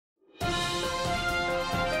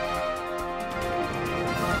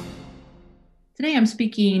Today I'm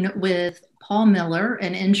speaking with Paul Miller,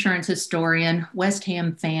 an insurance historian, West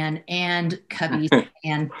Ham fan, and Cubbies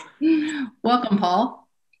fan. Welcome, Paul.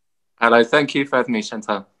 Hello, thank you for having me,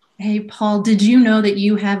 Chantal. Hey, Paul, did you know that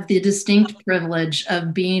you have the distinct privilege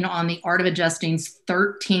of being on the Art of Adjusting's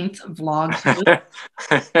 13th vlog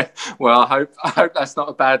post? Well, I hope that's not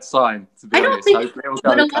a bad sign, to be I don't honest. think, Hopefully it'll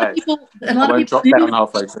but go okay. a I lot of won't people drop do. down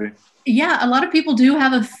halfway through. Yeah, a lot of people do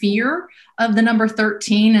have a fear of the number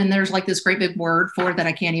 13, and there's like this great big word for it that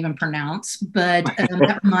I can't even pronounce. But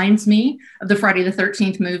that reminds me of the Friday the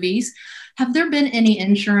 13th movies. Have there been any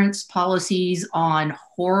insurance policies on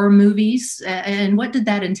horror movies? And what did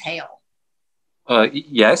that entail?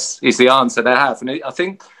 Yes, is the answer. They have. And I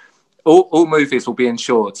think all movies will be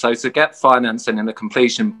insured. So to get financing and a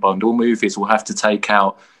completion bond, all movies will have to take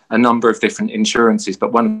out a number of different insurances,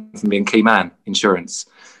 but one of them being key man insurance.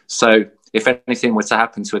 So if anything were to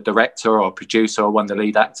happen to a director or a producer or one of the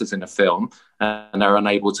lead actors in a film and they're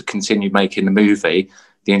unable to continue making the movie,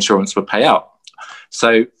 the insurance would pay out.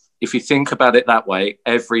 So if you think about it that way,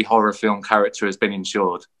 every horror film character has been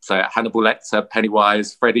insured. So Hannibal Lecter,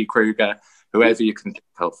 Pennywise, Freddy Krueger, whoever you can think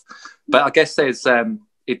of. But I guess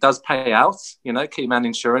it does pay out, key man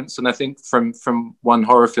insurance. And I think from one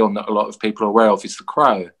horror film that a lot of people are aware of is The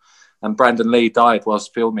Crow. And Brandon Lee died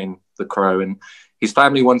whilst filming The Crow. And his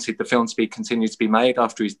family wanted the film to continue to be made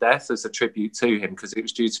after his death as a tribute to him because it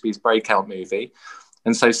was due to be his breakout movie.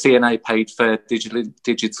 And so CNA paid for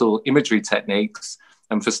digital imagery techniques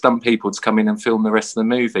and for stunt people to come in and film the rest of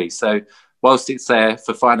the movie. So whilst it's there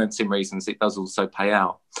for financing reasons, it does also pay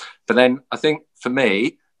out. But then I think for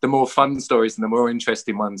me, the more fun stories and the more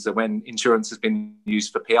interesting ones are when insurance has been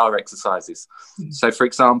used for PR exercises. So for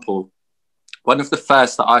example, one of the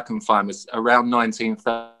first that I can find was around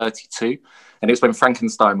 1932. And it was when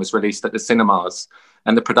Frankenstein was released at the cinemas.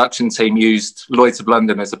 And the production team used Lloyd of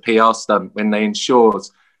London as a PR stunt when they insured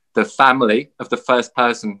the family of the first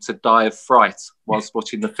person to die of fright whilst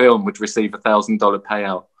watching the film would receive $1,000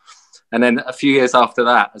 payout. And then a few years after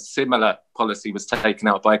that, a similar policy was taken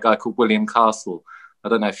out by a guy called William Castle. I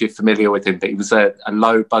don't know if you're familiar with him, but he was a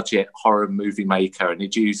low budget horror movie maker and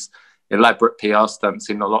he'd used elaborate PR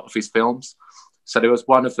stunts in a lot of his films. So there was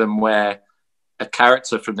one of them where a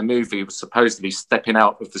character from the movie was supposedly stepping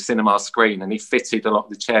out of the cinema screen and he fitted a lot of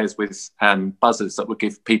the chairs with buzzers that would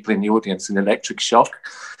give people in the audience an electric shock.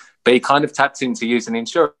 But he kind of tapped into using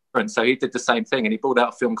insurance. So he did the same thing and he brought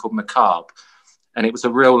out a film called Macabre. And it was a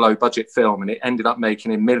real low budget film and it ended up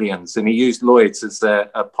making him millions. And he used Lloyd's as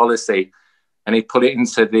a policy and he put it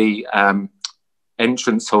into the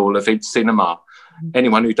entrance hall of each cinema.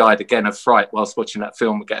 Anyone who died again of fright whilst watching that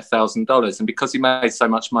film would get $1,000. And because he made so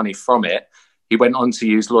much money from it, he went on to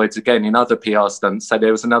use Lloyd's again in other PR stunts. So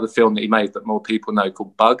there was another film that he made that more people know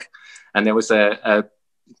called Bug. And there was a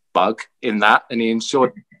bug in that and he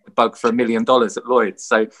insured the bug for $1 million at Lloyd's.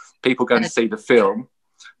 So people going to see the film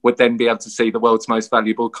would then be able to see the world's most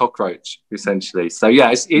valuable cockroach, essentially. So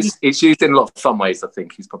yeah, it's used in a lot of fun ways, I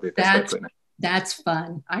think, is probably the best way of putting it. That's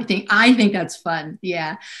fun. I think that's fun.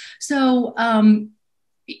 Yeah. So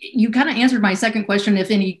you kind of answered my second question, if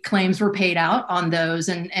any claims were paid out on those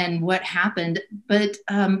and what happened. But,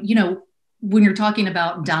 when you're talking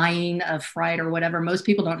about dying of fright or whatever, most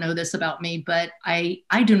people don't know this about me, but I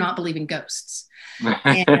do not believe in ghosts.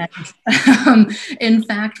 And in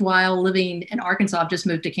fact, while living in Arkansas, I've just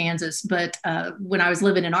moved to Kansas, but when I was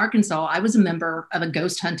living in Arkansas, I was a member of a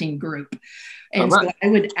ghost hunting group. And so I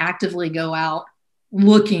would actively go out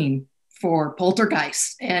looking for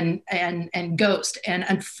poltergeists and ghosts. And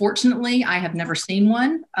unfortunately, I have never seen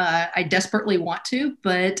one. I desperately want to,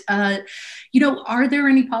 but, are there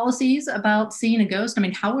any policies about seeing a ghost? I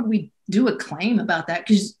mean, how would we do a claim about that?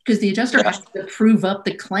 Because the adjuster has to prove up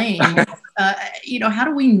the claim. How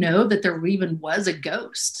do we know that there even was a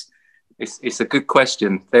ghost? It's a good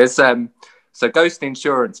question. There's so ghost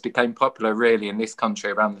insurance became popular really in this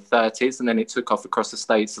country around the 30s, and then it took off across the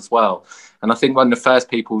States as well. And I think one of the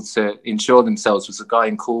first people to insure themselves was a guy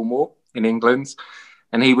in Cornwall in England.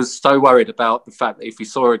 And he was so worried about the fact that if he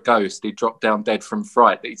saw a ghost, he'd drop down dead from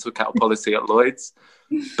fright that he took out a policy at Lloyd's.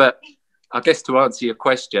 But I guess to answer your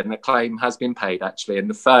question, a claim has been paid actually. And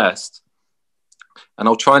the first, and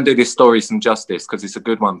I'll try and do this story some justice because it's a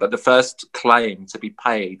good one, but the first claim to be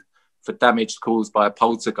paid for damage caused by a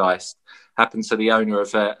poltergeist happened to the owner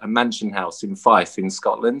of a mansion house in Fife in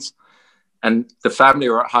Scotland. And the family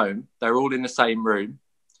were at home. They're all in the same room.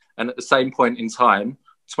 And at the same point in time,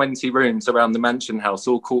 20 rooms around the mansion house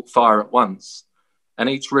all caught fire at once. And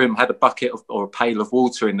each room had a bucket or a pail of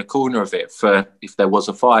water in the corner of it for if there was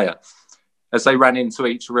a fire. As they ran into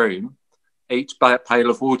each room, each pail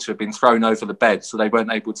of water had been thrown over the bed, so they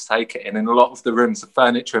weren't able to take it. And in a lot of the rooms, the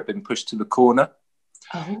furniture had been pushed to the corner.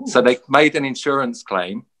 Oh. So they made an insurance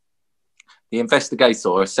claim. The investigator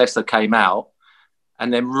or assessor came out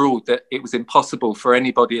and then ruled that it was impossible for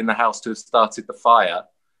anybody in the house to have started the fire.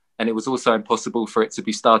 And it was also impossible for it to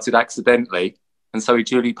be started accidentally. And so he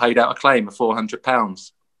duly paid out a claim of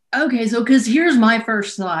 £400. Okay, so because here's my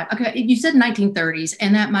first thought. Okay, you said 1930s,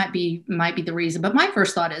 and that might be the reason. But my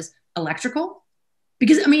first thought is electrical,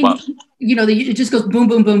 because I mean, it just goes boom,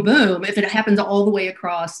 boom, boom, boom. If it happens all the way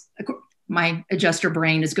across, my adjuster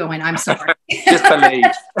brain is going, I'm sorry.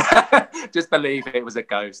 just believe it was a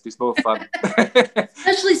ghost. It's more fun.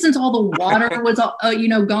 Especially since all the water was,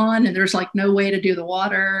 gone, and there's like no way to do the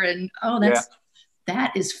water, and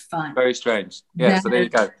that is fun. Very strange. Yeah. So there you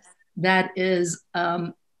go. That is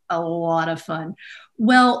a lot of fun.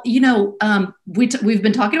 Well, we've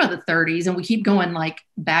been talking about the 30s, and we keep going like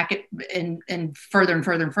back and further and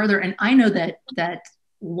further and further. And I know that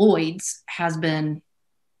Lloyd's has been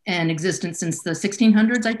in existence since the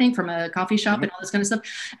 1600s, I think, from a coffee shop and all this kind of stuff.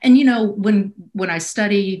 And when I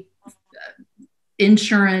study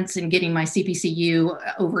insurance and getting my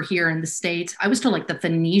CPCU over here in the States, I was told like the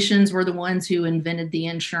Phoenicians were the ones who invented the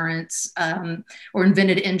insurance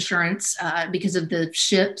because of the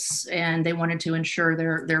ships, and they wanted to insure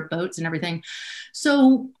their boats and everything.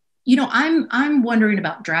 So, I'm wondering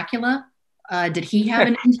about Dracula. Did he have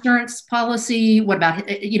an insurance policy? What about,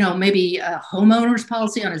 maybe a homeowner's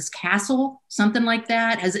policy on his castle, something like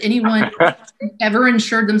that? Has anyone ever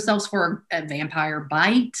insured themselves for a vampire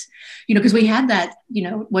bite? Because we had that,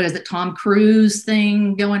 what is it, Tom Cruise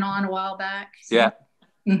thing going on a while back? So, yeah.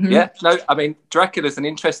 Mm-hmm. Yeah. No, I mean, Dracula's an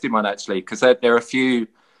interesting one, actually, because there are a few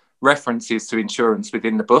references to insurance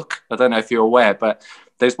within the book. I don't know if you're aware, but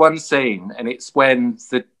there's one scene, and it's when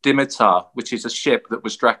the Dimitar, which is a ship that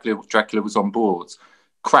was Dracula was on board,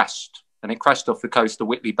 crashed, and it crashed off the coast of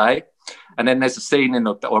Whitley Bay. And then there's a scene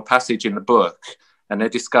or a passage in the book, and they're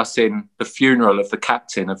discussing the funeral of the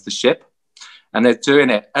captain of the ship, and they're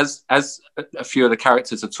doing it as a few of the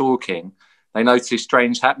characters are talking. They notice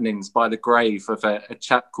strange happenings by the grave of a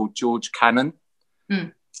chap called George Cannon.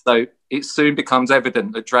 Mm. So it soon becomes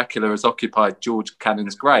evident that Dracula has occupied George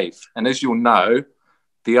Cannon's grave. And as you'll know,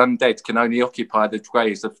 the undead can only occupy the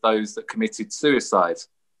graves of those that committed suicide.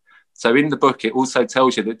 So in the book, it also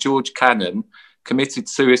tells you that George Cannon committed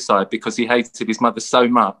suicide because he hated his mother so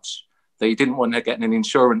much that he didn't want her getting an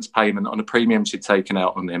insurance payment on a premium she'd taken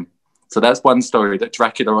out on him. So that's one story, that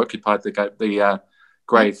Dracula occupied the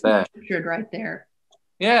grave there. Pictured right there.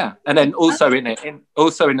 Yeah, and then also in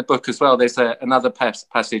the book as well, there's another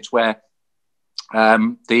passage where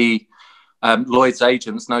the Lloyd's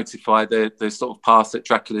agents notify the sort of path that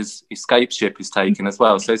Dracula's escape ship is taking as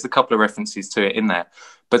well. So there's a couple of references to it in there.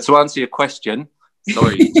 But to answer your question,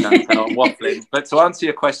 sorry, Chantal, I'm waffling. But to answer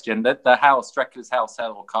your question, that the house, Dracula's house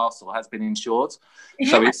or castle, has been insured.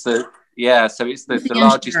 Yeah. So it's the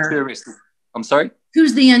largest tourist. I'm sorry?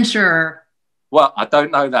 Who's the insurer? Well, I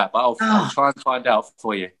don't know that, but I'll try and find out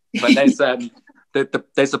for you. But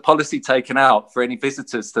there's a policy taken out for any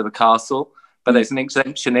visitors to the castle, but there's an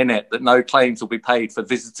exemption in it that no claims will be paid for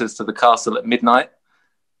visitors to the castle at midnight.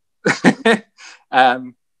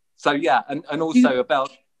 So yeah, and also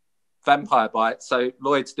about vampire bites. So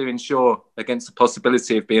Lloyd's do insure against the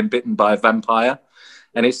possibility of being bitten by a vampire,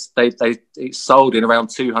 and it's sold in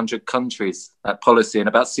around 200 countries, that policy, and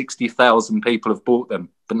about 60,000 people have bought them,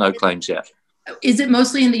 but no claims yet. Is it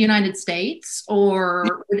mostly in the United States,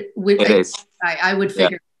 or it is? I would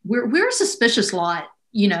figure we're a suspicious lot,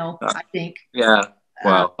 I think. Yeah.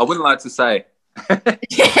 Well, I wouldn't like to say.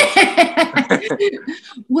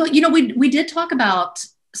 Well, we did talk about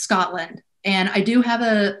Scotland, and I do have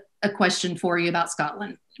a question for you about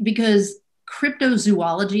Scotland, because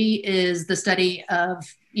cryptozoology is the study of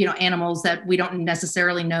animals that we don't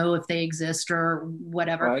necessarily know if they exist or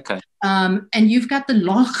whatever. Oh, okay. And you've got the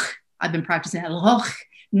Loch. I've been practicing that, Loch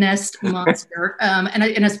Ness monster, and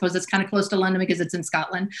I suppose it's kind of close to London because it's in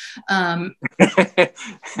Scotland. So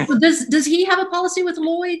does he have a policy with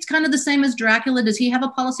Lloyd's, kind of the same as Dracula? Does he have a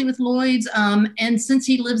policy with Lloyd's? And since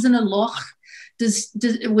he lives in a loch, would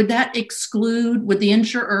the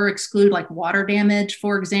insurer exclude like water damage,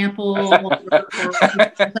 for example, or something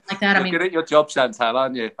like that? You're good at your job, Chantal,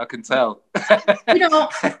 aren't you? I can tell.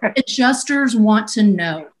 Adjusters want to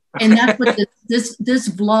know. And that's what this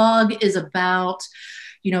vlog is about,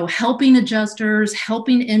 helping adjusters,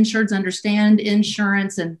 helping insureds understand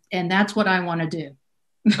insurance. And that's what I want to do.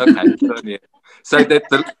 Okay, good on you. So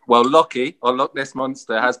Lockie, or Loch Ness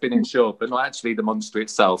Monster, has been insured, but not actually the monster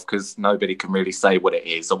itself, because nobody can really say what it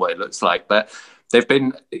is or what it looks like. But They've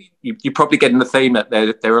been, you're probably getting the theme that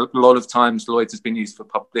there are a lot of times Lloyd's has been used for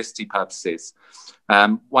publicity purposes.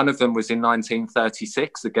 One of them was in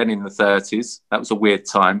 1936, again in the 30s. That was a weird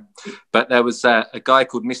time. But there was a guy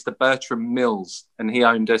called Mr. Bertram Mills, and he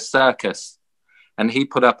owned a circus. And he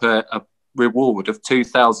put up a reward of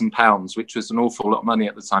 £2,000, which was an awful lot of money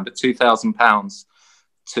at the time, but £2,000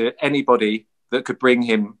 to anybody that could bring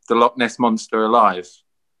him the Loch Ness Monster alive.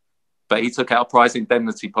 But he took out a prize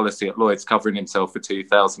indemnity policy at Lloyd's covering himself for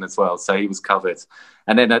 £2,000 as well. So he was covered.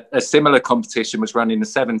 And then a similar competition was run in the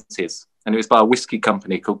 70s. And it was by a whiskey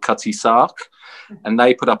company called Cutty Sark. And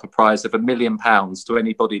they put up a prize of £1 million to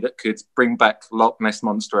anybody that could bring back Loch Ness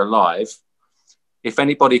Monster alive. If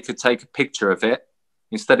anybody could take a picture of it,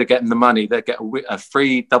 instead of getting the money, they'd get a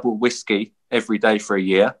free double whiskey every day for a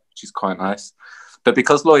year, which is quite nice. But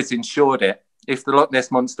because Lloyd's insured it, if the Loch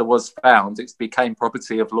Ness Monster was found, it became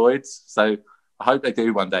property of Lloyd's. So I hope they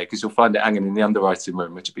do one day, because you'll find it hanging in the underwriting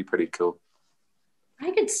room, which would be pretty cool.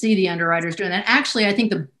 I could see the underwriters doing that. Actually, I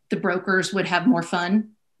think the brokers would have more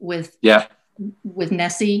fun with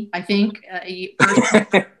Nessie, I think.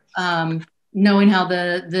 Knowing how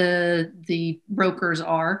the brokers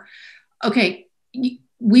are. Okay,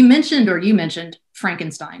 you mentioned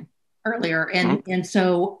Frankenstein earlier. And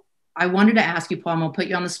so I wanted to ask you, Paul, I'm going to put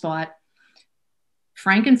you on the spot.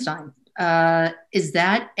 Frankenstein, is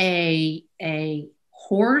that a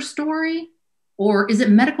horror story, or is it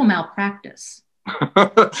medical malpractice?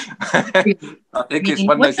 I think it's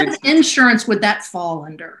one of those. What insurance would that fall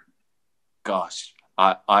under? Gosh,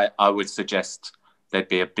 I would suggest there'd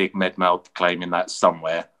be a big med mal claim in that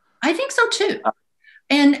somewhere. I think so too.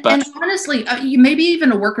 And honestly, maybe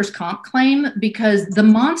even a workers' comp claim, because the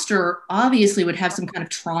monster obviously would have some kind of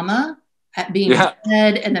trauma at being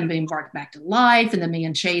dead and then being brought back to life and then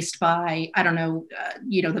being chased by, I don't know,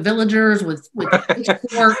 the villagers with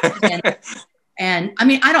pitchforks and I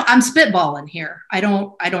mean, I'm spitballing here. I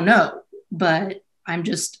don't know, but I'm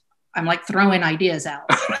like throwing ideas out.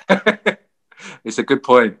 It's a good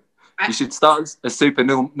point. You should start a super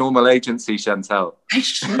normal agency, Chantal. I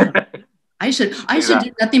should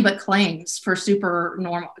do nothing but claims for super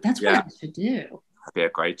normal. That's what I should do. That'd be a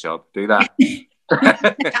great job. Do that.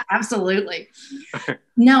 Absolutely.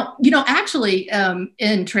 Now, actually,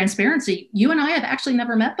 in transparency, you and I have actually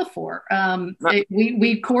never met before.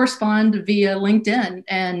 We correspond via LinkedIn,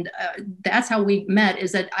 and that's how we met.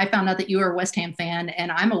 Is that I found out that you are a West Ham fan,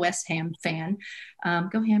 and I'm a West Ham fan.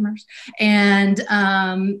 Go Hammers! And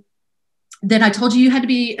then I told you had to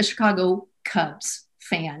be a Chicago Cubs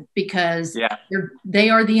fan, because they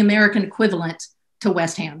are the American equivalent to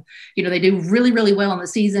West Ham. They do really, really well in the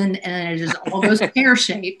season, and it just all goes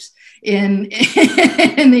pear-shaped in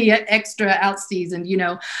the extra out season,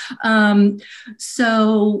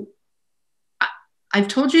 So I've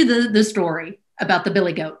told you the story about the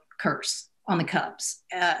Billy Goat curse on the Cubs.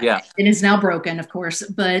 It is now broken, of course.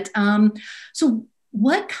 But so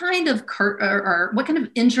what kind of what kind of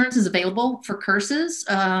insurance is available for curses?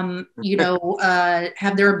 Have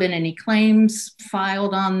there been any claims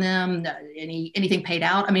filed on them? Anything paid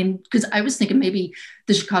out? I mean, because I was thinking maybe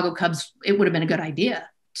the Chicago Cubs, it would have been a good idea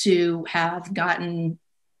to have gotten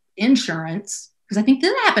insurance, because I think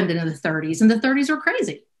that happened in the 30s, and the 30s were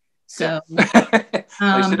crazy. So they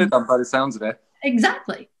should have done by the sounds of it.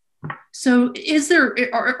 Exactly. So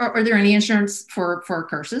are there any insurance for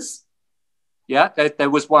curses? Yeah, there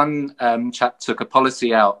was one chap took a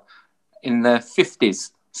policy out in the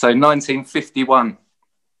 50s, so 1951.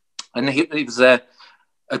 And he was a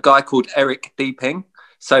guy called Eric Deeping.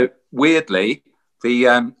 So weirdly,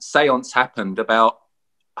 the seance happened about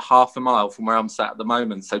half a mile from where I'm sat at the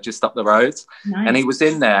moment, so just up the road. Nice. And he was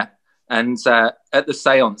in there, and at the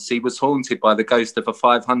seance, he was haunted by the ghost of a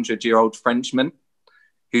 500-year-old Frenchman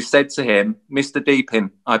who said to him, "Mr.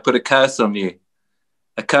 Deeping, I put a curse on you,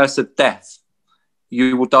 a curse of death.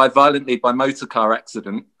 You will die violently by motor car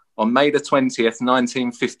accident on May the 20th,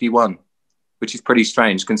 1951, which is pretty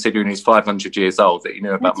strange considering he's 500 years old that he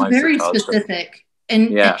knew about motor cars. Very specific.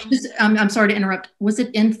 And I'm sorry to interrupt. Was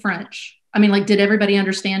it in French? I mean, did everybody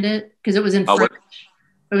understand it? Because it was in French.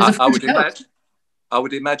 I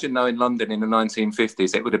would imagine, though, in London in the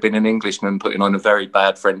 1950s, it would have been an Englishman putting on a very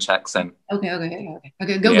bad French accent. Okay.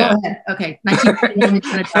 Go ahead. Okay. 1951 is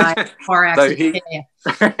going to die. Car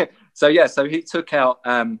accident. So he took out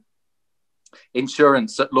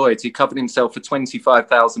insurance at Lloyd's. He covered himself for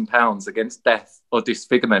 £25,000 against death or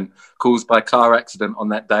disfigurement caused by a car accident on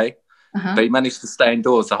that day. But he managed to stay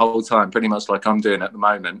indoors the whole time, pretty much like I'm doing at the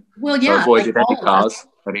moment. Well, so avoided any cars,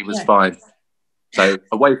 and he was fine. So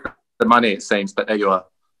away from the money, it seems, but there you are.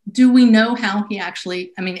 Do we know how he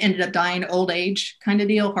actually, I mean, ended up dying old age kind of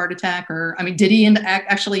deal, heart attack, or, I mean, did he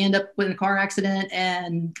actually end up with a car accident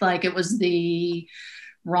and like it was the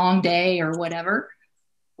wrong day or whatever?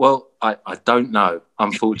 Well, I don't know,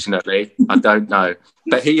 unfortunately. I don't know.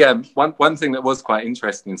 But he one thing that was quite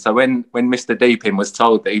interesting. So when Mr. Deepin was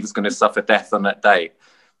told that he was going to suffer death on that day,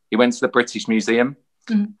 he went to the British Museum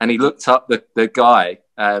and he looked up the guy,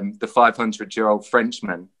 the 500-year-old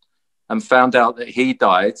Frenchman, and found out that he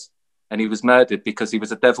died and he was murdered because he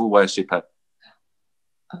was a devil worshipper.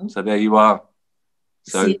 Oh. So there you are.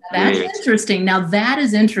 So see, that's interesting. Now that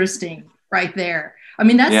is interesting right there. I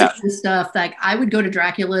mean, that's the stuff. Like, I would go to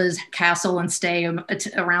Dracula's castle and stay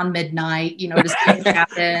around midnight, you know, to see what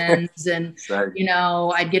happens. And, you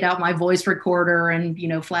know, I'd get out my voice recorder and, you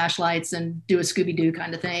know, flashlights and do a Scooby-Doo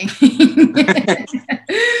kind of thing.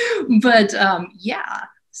 But yeah.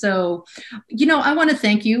 So, you know, I want to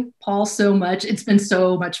thank you, Paul, so much. It's been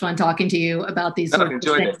so much fun talking to you about these sort of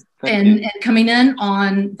things. And coming in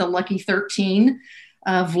on the Lucky 13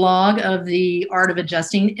 vlog of the art of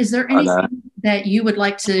adjusting. Is there anything that you would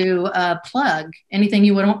like to plug? Anything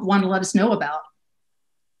you would want to let us know about?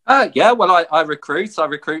 Yeah, well, I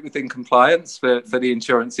recruit within compliance for the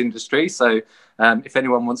insurance industry. So if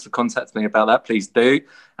anyone wants to contact me about that, please do.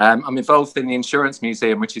 I'm involved in the Insurance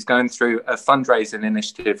Museum, which is going through a fundraising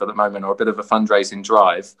initiative at the moment, or a bit of a fundraising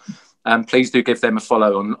drive. Please do give them a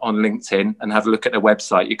follow on LinkedIn and have a look at their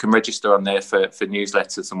website. You can register on there for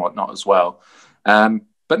newsletters and whatnot as well.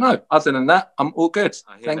 But no, other than that, I'm all good.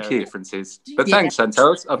 Thank you, differences. But thanks,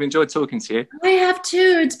 Chantal. I've enjoyed talking to you. I have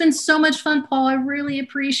too. It's been so much fun, Paul. I really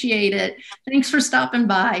appreciate it. Thanks for stopping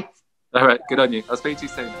by. All right, good on you. I'll speak to you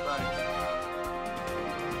soon. Bye.